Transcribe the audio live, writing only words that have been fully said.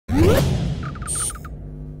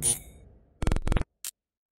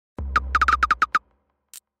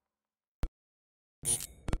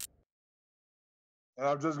and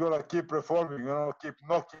I'm just gonna keep performing, keep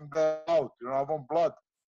knocking them out. I want blood.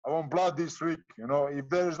 I want blood this week. If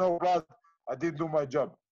there is no blood, I didn't do my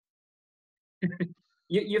job.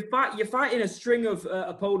 You're fighting a string of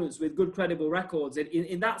opponents with good, credible records.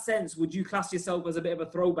 In that sense, would you class yourself as a bit of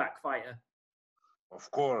a throwback fighter? Of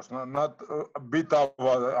course, not a bit of.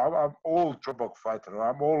 I'm old throwback fighter.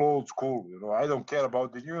 I'm all old school. I don't care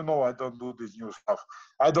about this. I don't do this new stuff.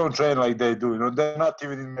 I don't train like they do. They're not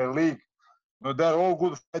even in my league. They're all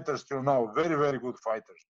good fighters till now. Very, very good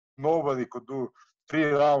fighters. Nobody could do 3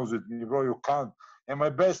 rounds with me, bro. You can't. And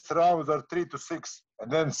my best rounds are 3 to 6,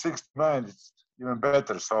 and then 6 to 9. It's even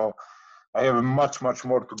better. So I have much, much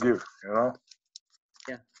more to give. Yeah.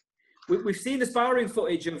 We've seen the sparring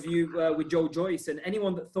footage of you with Joe Joyce, and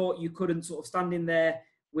anyone that thought you couldn't sort of stand in there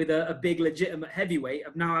with a big, legitimate heavyweight,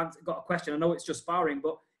 I've now got a question. I know it's just sparring,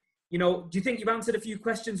 but, do you think you've answered a few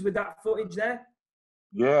questions with that footage there?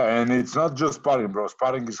 Yeah, and it's not just sparring, bro.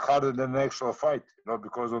 Sparring is harder than an actual fight,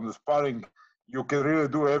 because on the sparring, you can really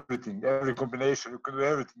do everything, every combination. You can do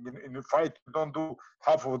everything. In a fight, you don't do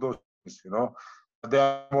half of those things, They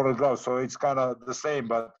are more gloves, so it's kind of the same,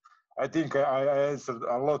 but I think I answered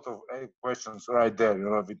a lot of questions right there,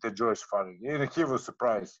 with the Joyce sparring. And he was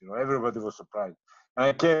surprised, everybody was surprised. And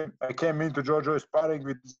I came into Joyce sparring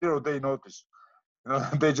with 0-day notice.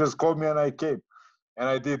 They just called me and I came. And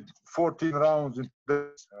I did 14 rounds in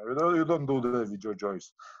this. You don't do that with Joe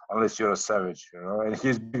Joyce unless you're a savage, And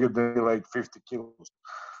he's bigger than me, like 50 kilos.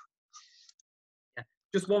 Yeah.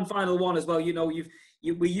 Just one final one as well.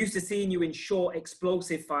 We're used to seeing you in short,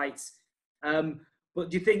 explosive fights. But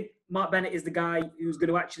do you think Mark Bennett is the guy who's going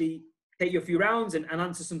to actually take you a few rounds and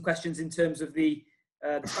answer some questions in terms of the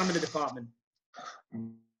stamina department?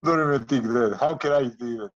 Don't even think that. How can I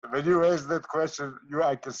do that? When you ask that question,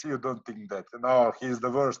 I can see you don't think that. No, he's the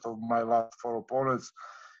worst of my last 4 opponents,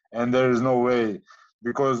 and there is no way,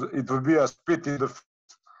 because it would be a spit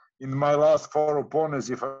in my last 4 opponents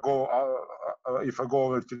if I go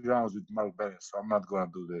over 3 rounds with Mark Bennett. So I'm not gonna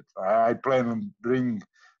do that. I plan on bring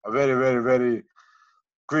a very, very, very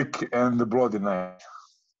quick and bloody night.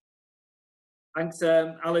 Thanks,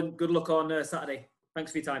 Alen. Good luck on Saturday.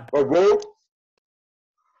 Thanks for your time. Bye.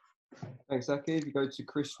 Thanks, Zaki. If you go to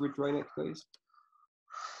Chris Ridgway next, please.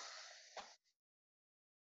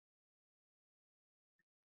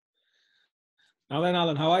 Now then,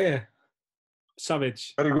 Alen, how are you?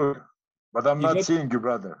 Savage. Very good. But I'm not seeing you,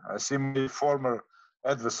 brother. I see my former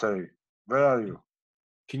adversary. Where are you?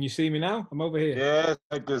 Can you see me now? I'm over here. Yes,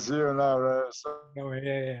 I can see you now.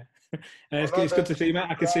 Yeah. It's good to see you, mate.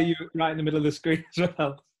 I can see you right in the middle of the screen as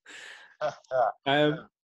well.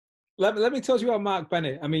 Let me tell you about Mark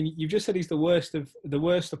Bennett. I mean, you've just said he's the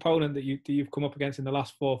worst opponent that you've come up against in the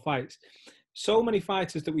last 4 fights. So many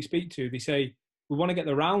fighters that we speak to, they say we want to get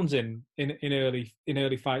the rounds in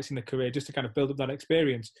early fights in the career just to kind of build up that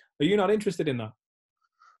experience. Are you not interested in that?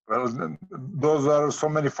 Well, those are so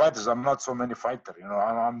many fighters. I'm not so many fighter.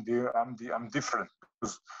 I'm different.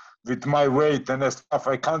 Because with my weight and stuff,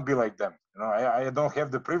 I can't be like them. I don't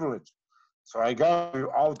have the privilege. So I got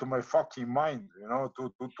out of my fucking mind,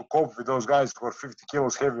 to cope with those guys who are 50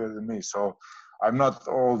 kilos heavier than me. So I'm not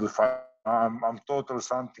old. I'm total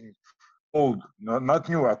something old, not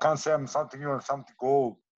new. I can't say I'm something new or something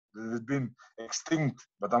old. It's been extinct,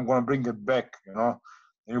 but I'm gonna bring it back, And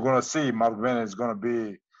you're gonna see Mark Bennett is gonna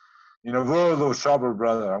be in a world of trouble,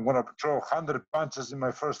 brother. I'm gonna throw 100 punches in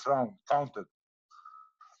my first round, counted.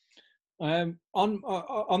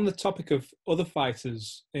 On the topic of other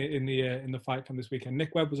fighters in the fight camp this weekend,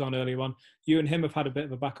 Nick Webb was on earlier on. You and him have had a bit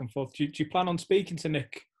of a back and forth. Do you plan on speaking to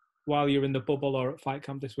Nick while you're in the bubble or at fight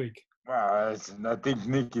camp this week? Well, I think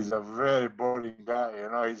Nick is a very boring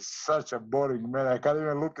guy. He's such a boring man. I can't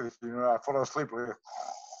even look at him. I fall asleep.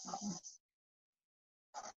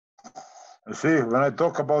 You see, when I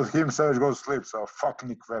talk about him, Savage goes to sleep. So fuck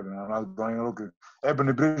Nick Webb. I'm not going to look at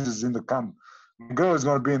Ebony Bridges is in the camp. My girl is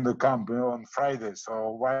going to be in the camp, on Friday.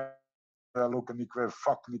 So why I look at Nick Webb?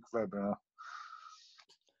 Fuck Nick Webb,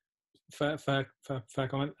 Fair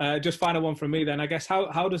comment. Just final one from me then. I guess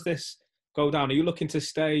how does this go down? Are you looking to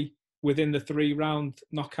stay within the 3-round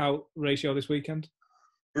knockout ratio this weekend?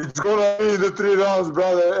 It's going to be the 3 rounds,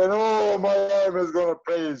 brother. And my arm is going to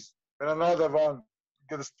praise. And another one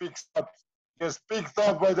gets picked up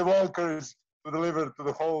by the Valkyries to deliver to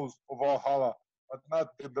the holes of Valhalla. But not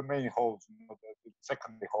the main holes, the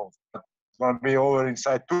secondary holes. It's going to be over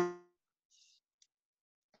inside 2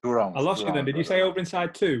 rounds. I lost you then. Did you say over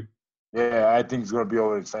inside 2? Yeah, I think it's going to be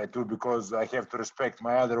over inside 2 because I have to respect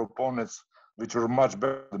my other opponents, which were much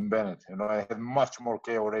better than Bennett. I had much more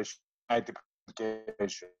KO ratio, 90% KO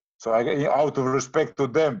ratio. So out of respect to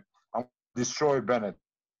them, I'm destroy Bennett.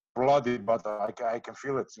 Bloody battle. I can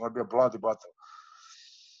feel it. It's gonna be a bloody battle.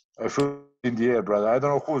 I feel it in the air, brother. I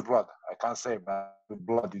don't know whose blood. I can't say, man.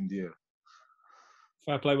 Blood in the air.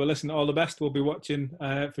 Fair play. Well, listen, all the best. We'll be watching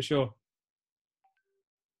for sure.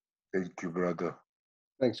 Thank you, brother.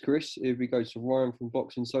 Thanks, Chris. If we go to Ryan from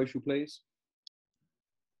Boxing Social, please.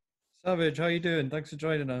 Savage, how you doing? Thanks for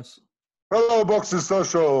joining us. Hello, Boxing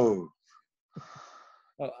Social.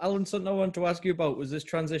 Alan, something I wanted to ask you about was this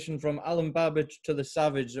transition from Alen Babic to the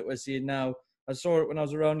Savage that we're seeing now. I saw it when I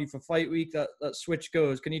was around you for Fight Week, that switch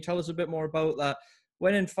goes. Can you tell us a bit more about that?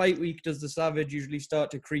 When in Fight Week does the Savage usually start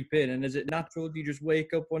to creep in? And is it natural? Do you just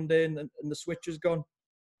wake up one day and the switch is gone?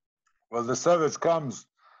 Well, the Savage comes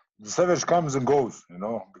and goes,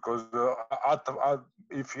 because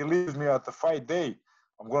if he leaves me at the fight day,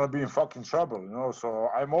 I'm going to be in fucking trouble, so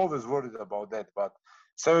I'm always worried about that. But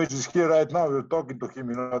Savage is here right now. We're talking to him,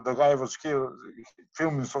 the guy was here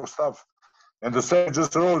filming some stuff, and the Savage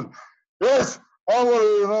just rolled, yes, I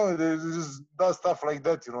want to, he just does stuff like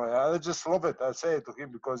that, I just love it. I say it to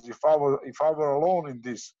him because if I were alone in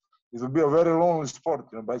this, it would be a very lonely sport,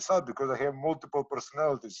 but it's not because I have multiple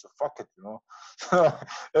personalities. So fuck it,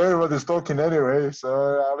 Everybody's talking anyway,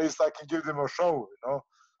 so at least I can give them a show,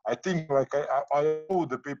 I think like I owe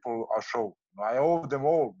the people a show. I owe them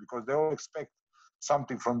all because they all expect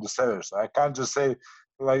something from the sellers. I can't just say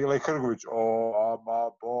like Hrgovic, oh, I'm a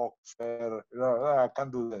boxer. I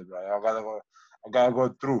can't do that, right? I gotta go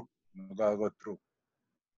through.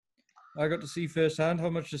 I got to see firsthand how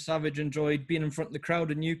much the Savage enjoyed being in front of the crowd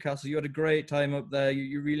in Newcastle. You had a great time up there.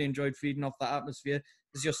 You really enjoyed feeding off that atmosphere.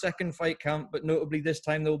 It's your second fight camp, but notably this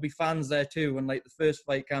time there will be fans there too, unlike the first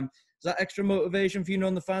fight camp. Is that extra motivation for you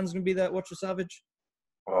knowing the fans are going to be there to watch the Savage?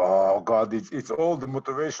 Oh God, it's all the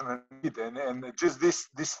motivation I need, and just this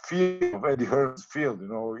field of Eddie Hearn's field,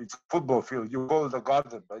 it's a football field. You call it a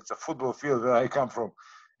garden, but it's a football field where I come from,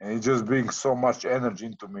 and it just brings so much energy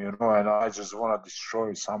into me, and I just want to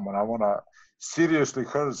destroy someone. I want to seriously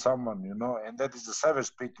hurt someone, and that is the Savage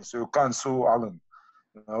speaking. So you can't sue Alan.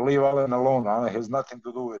 Leave Alan alone. Alan has nothing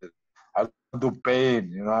to do with it. I do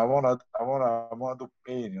pain, I wanna do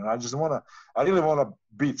pain, I really wanna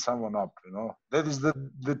beat someone up, That is the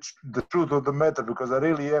truth of the matter, because I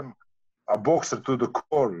really am a boxer to the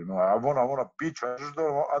core, I wanna beat you.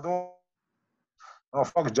 I don't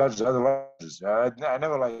fuck judges. I don't like judges. I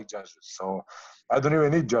never like judges, so I don't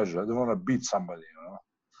even need judges. I don't wanna beat somebody,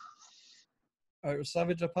 All right,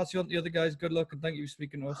 Savage, I'll pass you on to the other guys. Good luck and thank you for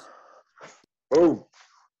speaking to us. Oh.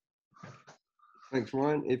 Thanks,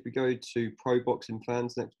 Ryan. If we go to Pro Boxing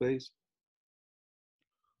Fans next, please.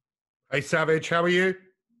 Hey, Savage, how are you?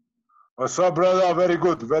 What's up, brother? Very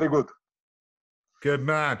good, very good. Good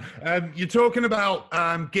man. You're talking about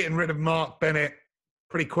getting rid of Mark Bennett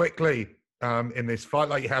pretty quickly in this fight,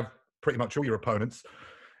 like you have pretty much all your opponents.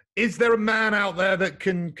 Is there a man out there that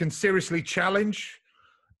can seriously challenge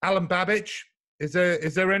Alen Babic? Is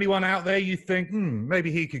there anyone out there you think,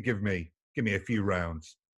 maybe he could give me a few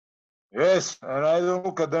rounds? Yes, and I don't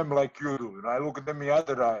look at them like you do. I look at them in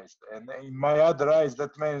other eyes. And in my other eyes,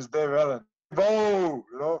 that man is Dave Allen. Oh,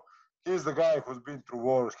 he's the guy who's been through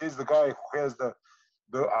wars. He's the guy who has the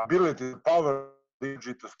ability, the power, the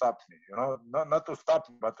energy to stop me. Not to stop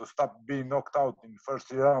me, but to stop being knocked out in the first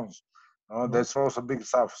 3 rounds. That's also big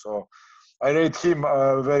stuff. So I rate him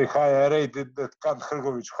very high. I rated that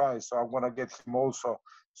Hrgovic high, so I'm gonna get him also.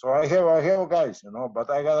 So I have guys, but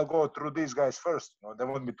I gotta go through these guys first. They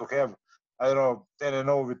want me to have,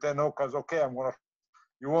 10-0 with 10 knockouts. Okay,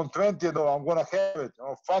 you want 20, I'm gonna have it.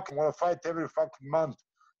 I'm gonna fight every fucking month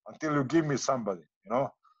until you give me somebody,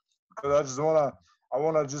 because I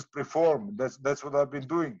wanna just perform. That's what I've been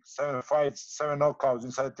doing. 7 fights, 7 knockouts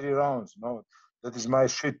inside 3 rounds. That is my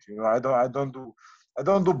shit. I don't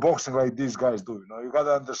do boxing like these guys do. You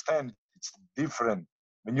gotta understand it's different.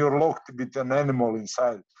 When you're locked with an animal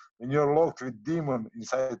inside, when you're locked with demon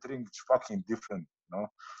inside the ring, it's fucking different.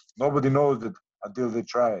 Nobody knows that until they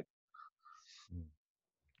try it.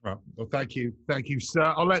 Right. Well, thank you, sir.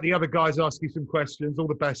 I'll let the other guys ask you some questions. All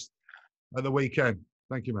the best at the weekend.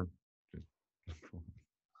 Thank you, man.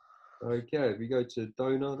 Okay, we go to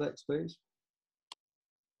Dona next, please.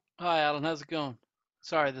 Hi, Alan. How's it going?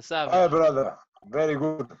 Sorry, the Savage. Hi, brother. Very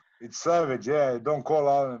good. It's Savage. Yeah, don't call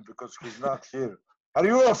Alan because he's not here. Are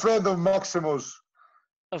you a friend of Maximus?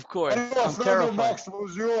 Of course. Are you a I'm friend terrified. of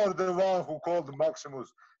Maximus? You are the one who called the Maximus.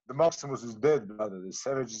 The Maximus is dead, brother. The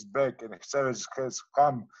Savage is back, and the Savage has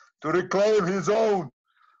come to reclaim his own.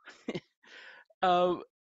 I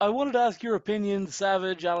wanted to ask your opinion,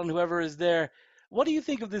 Savage, Alan, whoever is there. What do you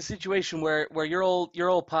think of this situation where your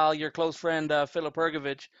old pal, your close friend, Philip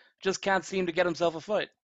Hrgovic, just can't seem to get himself a fight?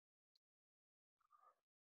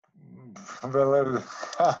 Well,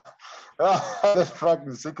 that's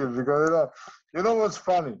fucking secret because you know what's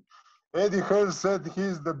funny? Eddie Hearn said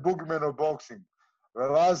he's the boogeyman of boxing.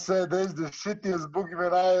 Well, I said he's the shittiest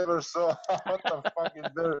boogeyman I ever saw. What the fuck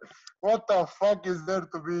is there? What the fuck is there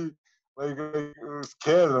to be like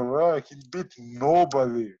scared of? He beat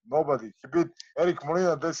nobody. He beat Eric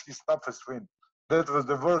Molina. That's his toughest win. That was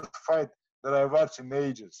the worst fight that I watched in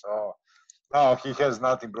ages. Oh, no, he has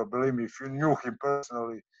nothing, bro. Believe me, if you knew him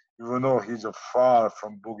personally, you will know he's a far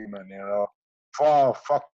from boogeyman.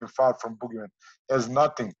 Fucking far from boogeyman. He has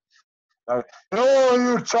nothing.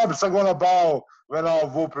 You chumps are gonna bow when I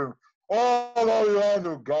whoop him. Oh no,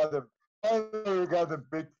 you got him. I know you got him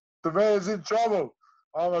big. The man is in trouble.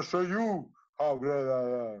 I'm gonna show you how great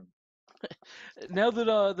I am. Now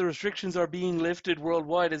that the restrictions are being lifted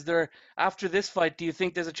worldwide, is there, after this fight, do you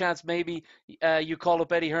think there's a chance maybe you call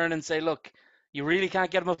up Eddie Hearn and say, look, you really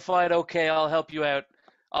can't get him a fight? Okay, I'll help you out.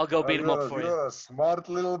 I'll go beat him up for you. You're a smart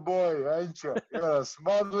little boy, ain't you? You're a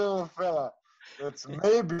smart little fella. That's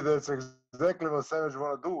exactly what Savage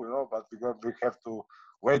want to do, but we have to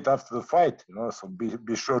wait after the fight, so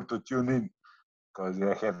be sure to tune in because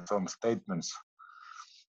they have some statements.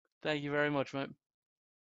 Thank you very much, mate.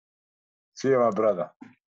 See you, my brother.